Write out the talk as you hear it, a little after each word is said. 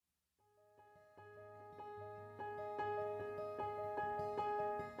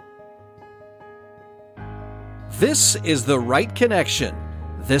This is The Right Connection.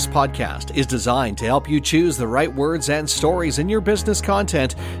 This podcast is designed to help you choose the right words and stories in your business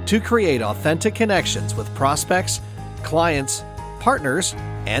content to create authentic connections with prospects, clients, partners,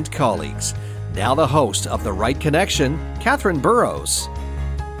 and colleagues. Now the host of The Right Connection, Catherine Burrows.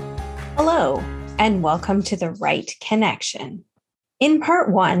 Hello, and welcome to The Right Connection. In part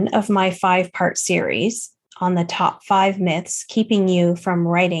one of my 5-part series on the top 5 myths keeping you from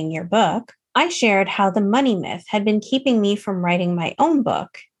writing your book, I shared how the money myth had been keeping me from writing my own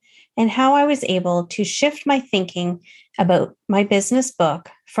book and how I was able to shift my thinking about my business book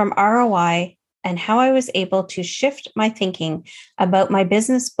from ROI and how I was able to shift my thinking about my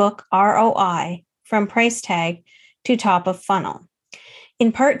business book ROI from price tag to top of funnel.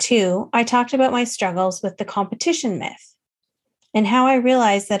 In part 2, I talked about my struggles with the competition myth and how I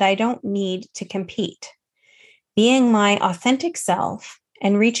realized that I don't need to compete. Being my authentic self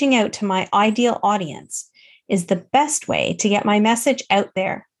and reaching out to my ideal audience is the best way to get my message out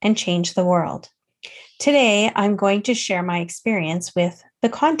there and change the world. Today, I'm going to share my experience with the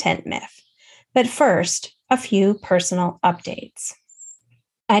content myth. But first, a few personal updates.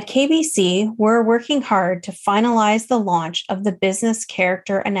 At KBC, we're working hard to finalize the launch of the Business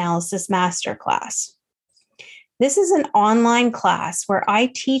Character Analysis Masterclass. This is an online class where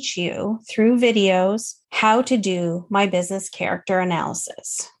I teach you through videos how to do my business character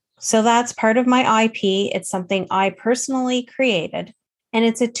analysis. So that's part of my IP. It's something I personally created, and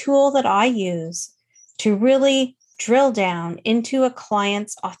it's a tool that I use to really drill down into a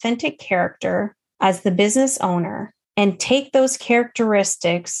client's authentic character as the business owner and take those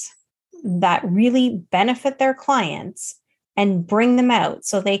characteristics that really benefit their clients and bring them out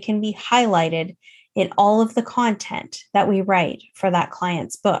so they can be highlighted in all of the content that we write for that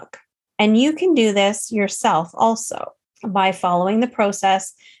client's book. And you can do this yourself also by following the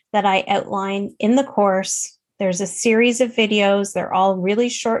process that I outline in the course. There's a series of videos. They're all really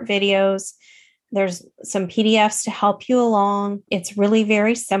short videos. There's some PDFs to help you along. It's really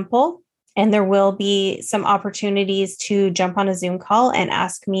very simple. And there will be some opportunities to jump on a Zoom call and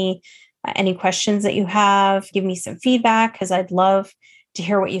ask me any questions that you have. Give me some feedback because I'd love to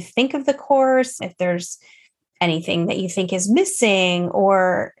hear what you think of the course. If there's anything that you think is missing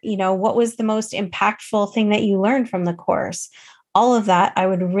or, what was the most impactful thing that you learned from the course? All of that I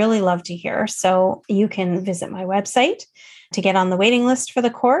would really love to hear. So you can visit my website to get on the waiting list for the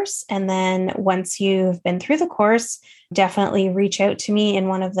course. And then once you've been through the course, definitely reach out to me in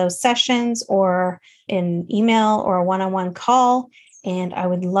one of those sessions or in email or a one-on-one call. And I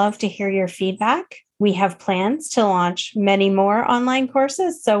would love to hear your feedback. We have plans to launch many more online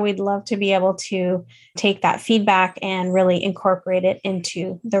courses. So we'd love to be able to take that feedback and really incorporate it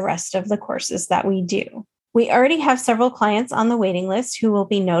into the rest of the courses that we do. We already have several clients on the waiting list who will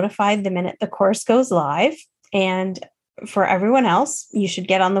be notified the minute the course goes live. And for everyone else, you should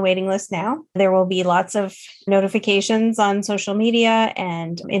get on the waiting list now. There will be lots of notifications on social media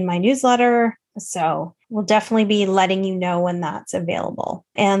and in my newsletter. So we'll definitely be letting you know when that's available.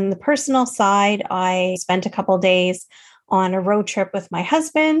 And the personal side, I spent a couple of days on a road trip with my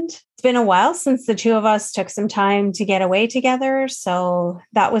husband. It's been a while since the two of us took some time to get away together. So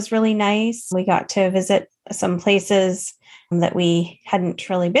that was really nice. We got to visit some places that we hadn't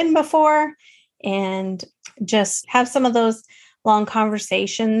really been before and just have some of those long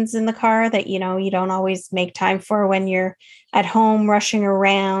conversations in the car that, you don't always make time for when you're at home rushing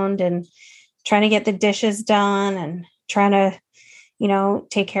around and trying to get the dishes done and trying to,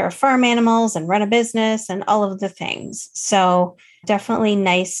 take care of farm animals and run a business and all of the things. So definitely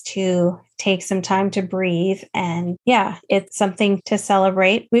nice to take some time to breathe. And yeah, it's something to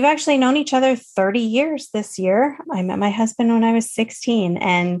celebrate. We've actually known each other 30 years this year. I met my husband when I was 16,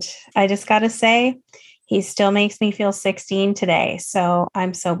 and I just got to say, he still makes me feel 16 today. So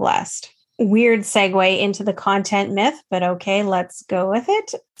I'm so blessed. Weird segue into the content myth, but okay, let's go with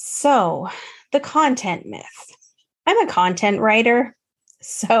it. So the content myth. I'm a content writer,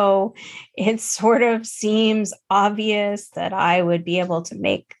 so it sort of seems obvious that I would be able to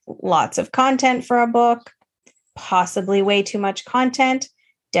make lots of content for a book, possibly way too much content.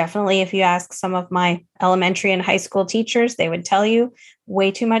 Definitely, if you ask some of my elementary and high school teachers, they would tell you way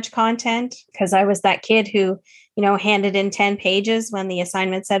too much content because I was that kid who, handed in 10 pages when the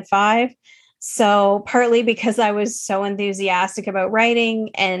assignment said 5. So partly because I was so enthusiastic about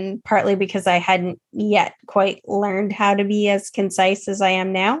writing and partly because I hadn't yet quite learned how to be as concise as I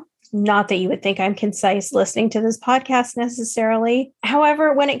am now. Not that you would think I'm concise listening to this podcast necessarily.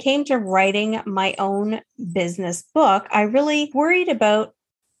 However, when it came to writing my own business book, I really worried about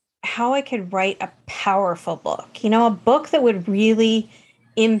how I could write a powerful book, a book that would really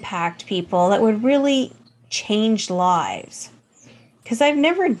impact people, that would really change lives. Because I've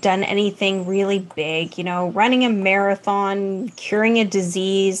never done anything really big, running a marathon, curing a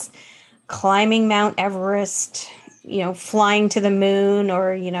disease, climbing Mount Everest, flying to the moon,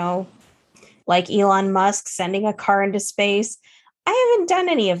 or, like Elon Musk, sending a car into space. I haven't done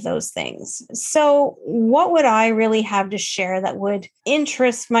any of those things. So what would I really have to share that would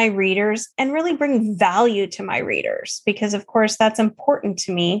interest my readers and really bring value to my readers? Because, of course, that's important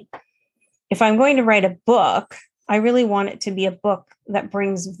to me. If I'm going to write a book, I really want it to be a book that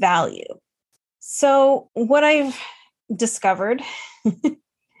brings value. So what I've discovered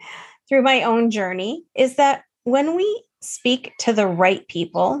through my own journey is that when we speak to the right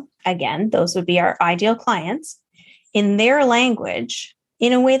people, again, those would be our ideal clients, in their language,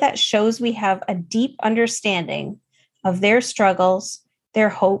 in a way that shows we have a deep understanding of their struggles, their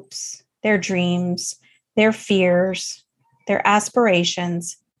hopes, their dreams, their fears, their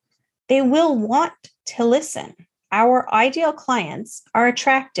aspirations, they will want to listen. Our ideal clients are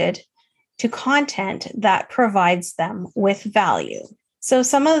attracted to content that provides them with value. So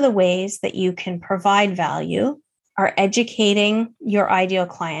some of the ways that you can provide value are educating your ideal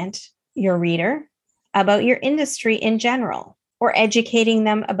client, your reader, about your industry in general, or educating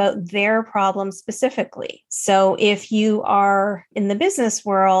them about their problem specifically. So if you are in the business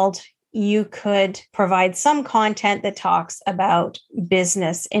world, you could provide some content that talks about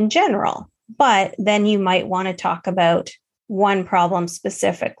business in general, but then you might want to talk about one problem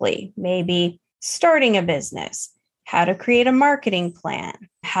specifically, maybe starting a business, how to create a marketing plan,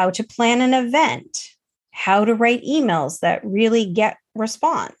 how to plan an event, how to write emails that really get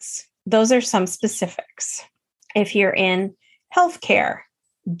response. Those are some specifics. If you're in healthcare,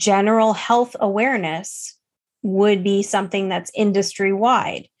 general health awareness would be something that's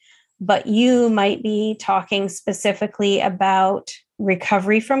industry-wide, but you might be talking specifically about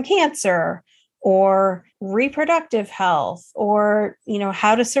recovery from cancer or reproductive health or,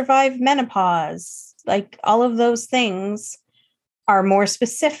 how to survive menopause. Like all of those things are more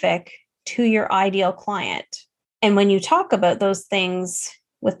specific to your ideal client. And when you talk about those things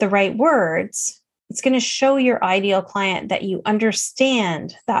with the right words, it's going to show your ideal client that you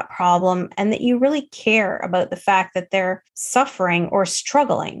understand that problem and that you really care about the fact that they're suffering or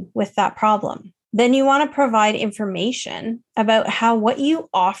struggling with that problem. Then you want to provide information about how what you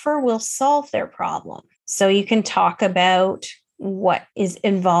offer will solve their problem. So you can talk about what is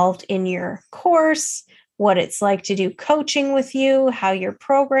involved in your course, what it's like to do coaching with you, how your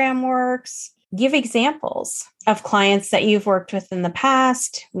program works. Give examples of clients that you've worked with in the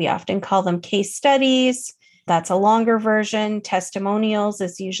past. We often call them case studies. That's a longer version. Testimonials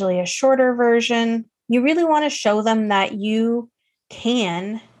is usually a shorter version. You really want to show them that you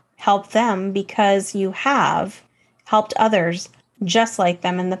can help them because you have helped others just like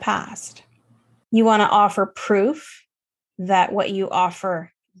them in the past. You want to offer proof that what you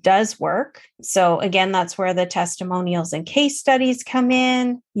offer does work. So again, that's where the testimonials and case studies come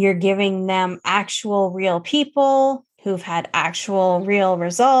in. You're giving them actual real people who've had actual real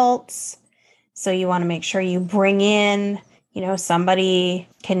results. So you want to make sure you bring in, somebody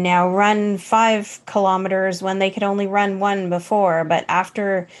can now run 5 kilometers when they could only run 1 before, but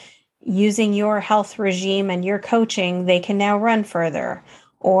after using your health regime and your coaching, they can now run further.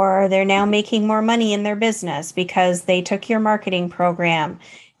 Or they're now making more money in their business because they took your marketing program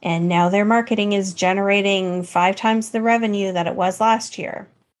and now their marketing is generating 5 times the revenue that it was last year.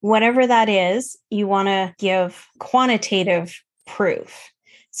 Whatever that is, you want to give quantitative proof.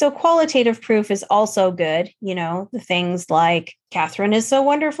 So qualitative proof is also good. The things like Catherine is so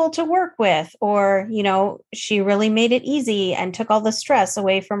wonderful to work with, or, she really made it easy and took all the stress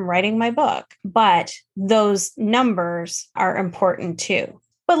away from writing my book. But those numbers are important too.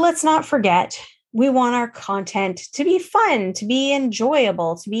 But let's not forget, we want our content to be fun, to be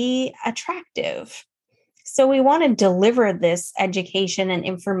enjoyable, to be attractive. So we want to deliver this education and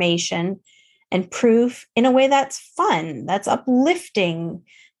information and proof in a way that's fun, that's uplifting,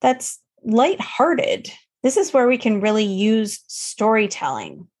 that's lighthearted. This is where we can really use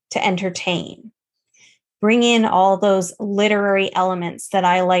storytelling to entertain. Bring in all those literary elements that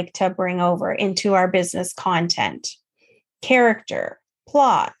I like to bring over into our business content. Character,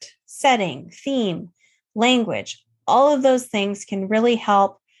 plot, setting, theme, language, all of those things can really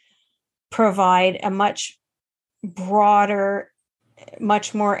help provide a much broader,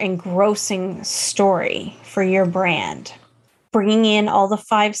 much more engrossing story for your brand. Bringing in all the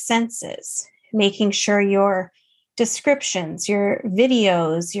 5 senses, making sure your descriptions, your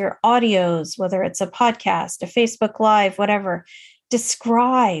videos, your audios, whether it's a podcast, a Facebook Live, whatever,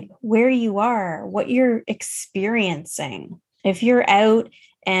 describe where you are, what you're experiencing. If you're out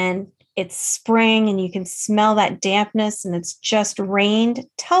and it's spring and you can smell that dampness and it's just rained,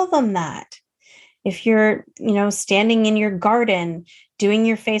 tell them that. If you're, standing in your garden, doing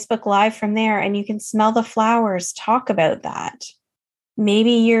your Facebook Live from there and you can smell the flowers, talk about that.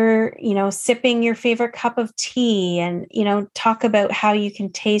 Maybe you're, sipping your favorite cup of tea and, talk about how you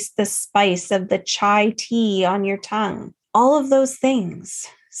can taste the spice of the chai tea on your tongue. All of those things,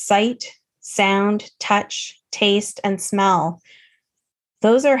 sight, sound, touch, taste, and smell.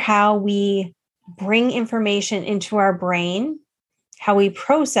 Those are how we bring information into our brain, how we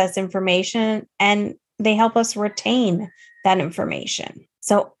process information, and they help us retain that information.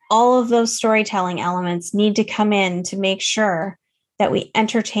 So all of those storytelling elements need to come in to make sure that we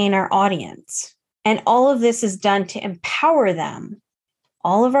entertain our audience. And all of this is done to empower them.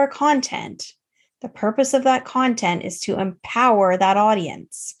 All of our content, the purpose of that content is to empower that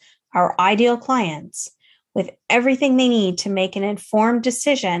audience, our ideal clients, with everything they need to make an informed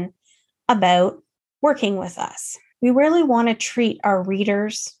decision about working with us. We really want to treat our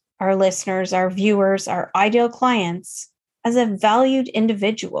readers, our listeners, our viewers, our ideal clients as a valued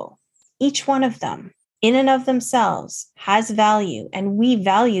individual. Each one of them, in and of themselves, has value, and we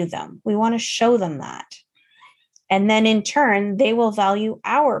value them. We want to show them that. And then in turn, they will value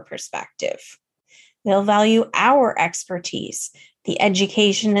our perspective. They'll value our expertise, the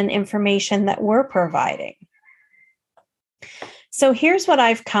education and information that we're providing. So here's what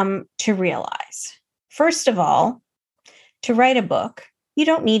I've come to realize. First of all, to write a book, you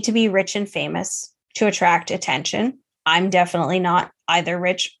don't need to be rich and famous to attract attention. I'm definitely not either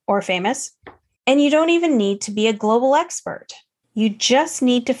rich or famous. And you don't even need to be a global expert. You just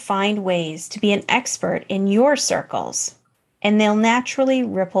need to find ways to be an expert in your circles, and they'll naturally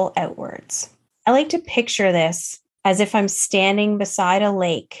ripple outwards. I like to picture this as if I'm standing beside a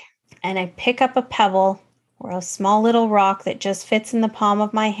lake and I pick up a pebble or a small little rock that just fits in the palm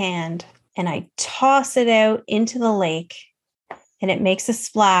of my hand, and I toss it out into the lake, and it makes a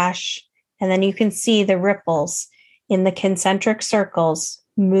splash, and then you can see the ripples in the concentric circles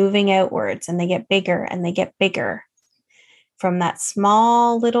moving outwards, and they get bigger and they get bigger. From that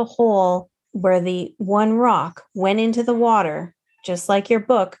small little hole where the one rock went into the water, just like your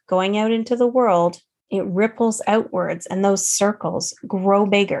book going out into the world, it ripples outwards and those circles grow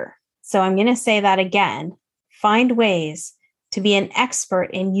bigger. So I'm going to say that again. Find ways to be an expert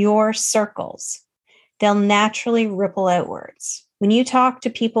in your circles. They'll naturally ripple outwards. When you talk to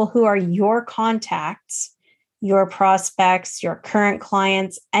people who are your contacts, your prospects, your current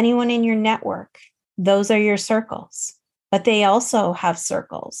clients, anyone in your network, those are your circles. But they also have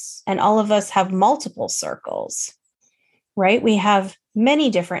circles, and all of us have multiple circles, right? We have many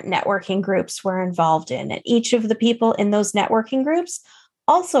different networking groups we're involved in, and each of the people in those networking groups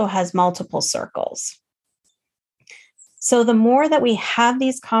also has multiple circles. So the more that we have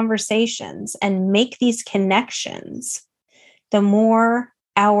these conversations and make these connections, the more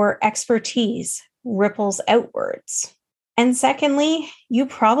our expertise ripples outwards. And secondly, you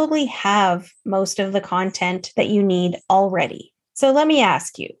probably have most of the content that you need already. So let me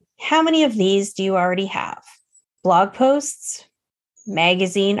ask you, how many of these do you already have? Blog posts,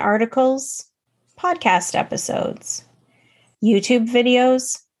 magazine articles, podcast episodes, YouTube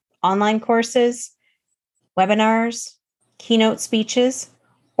videos, online courses, webinars, keynote speeches,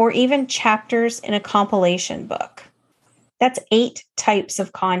 or even chapters in a compilation book. That's 8 types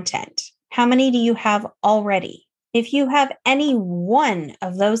of content. How many do you have already? If you have any one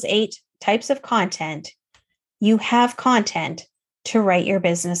of those 8 types of content, you have content to write your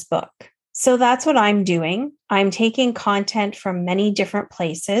business book. So that's what I'm doing. I'm taking content from many different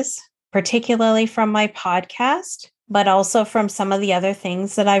places, particularly from my podcast, but also from some of the other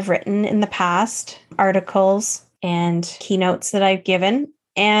things that I've written in the past, articles and keynotes that I've given,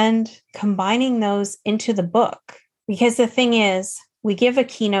 and combining those into the book. Because the thing is, we give a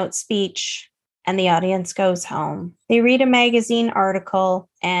keynote speech and the audience goes home. They read a magazine article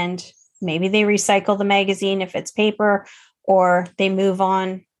and maybe they recycle the magazine if it's paper, or they move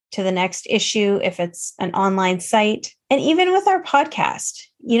on to the next issue if it's an online site. And even with our podcast,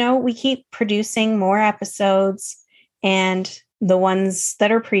 we keep producing more episodes, and the ones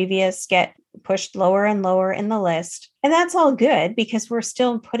that are previous get pushed lower and lower in the list. And that's all good because we're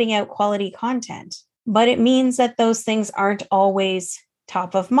still putting out quality content. But it means that those things aren't always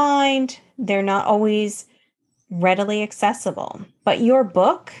top of mind. They're not always readily accessible. But your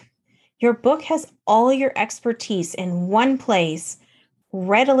book has all your expertise in one place,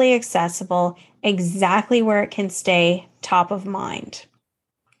 readily accessible, exactly where it can stay top of mind.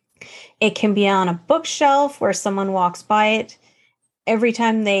 It can be on a bookshelf where someone walks by it every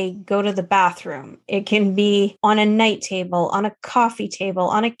time they go to the bathroom. It can be on a night table, on a coffee table,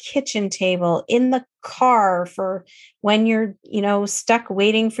 on a kitchen table, in the car for when you're, stuck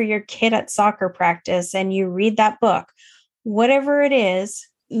waiting for your kid at soccer practice and you read that book. Whatever it is,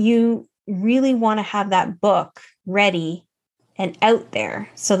 you really want to have that book ready and out there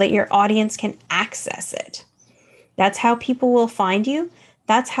so that your audience can access it. That's how people will find you.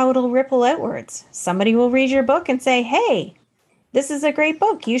 That's how it'll ripple outwards. Somebody will read your book and say, hey, this is a great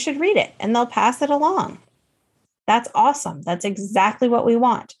book. You should read it. And they'll pass it along. That's awesome. That's exactly what we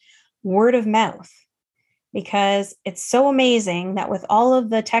want. Word of mouth. Because it's so amazing that with all of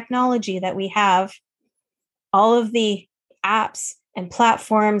the technology that we have, all of the apps and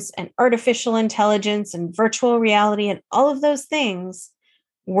platforms and artificial intelligence and virtual reality and all of those things,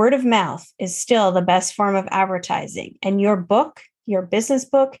 word of mouth is still the best form of advertising. And your book, your business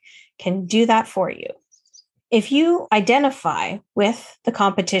book, can do that for you. If you identify with the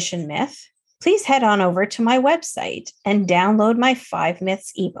competition myth, please head on over to my website and download my 5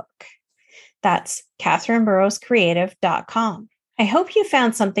 Myths ebook. That's KatherineBurrowsCreative.com. I hope you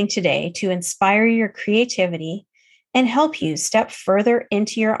found something today to inspire your creativity and help you step further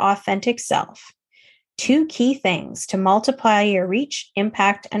into your authentic self. 2 key things to multiply your reach,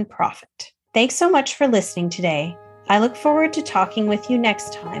 impact, and profit. Thanks so much for listening today. I look forward to talking with you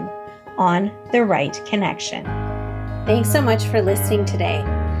next time on The Right Connection. Thanks so much for listening today.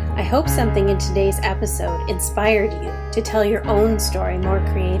 I hope something in today's episode inspired you to tell your own story more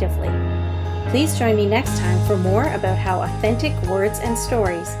creatively. Please join me next time for more about how authentic words and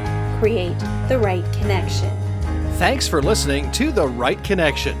stories create the right connection. Thanks for listening to The Right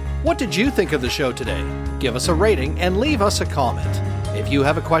Connection. What did you think of the show today? Give us a rating and leave us a comment. If you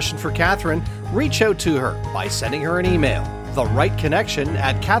have a question for Catherine, reach out to her by sending her an email,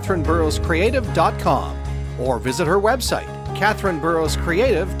 therightconnection@KatherineBurrowsCreative.com, or visit her website,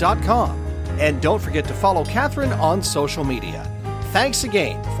 KatherineBurrowsCreative.com. And don't forget to follow Catherine on social media. Thanks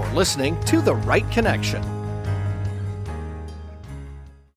again for listening to The Right Connection.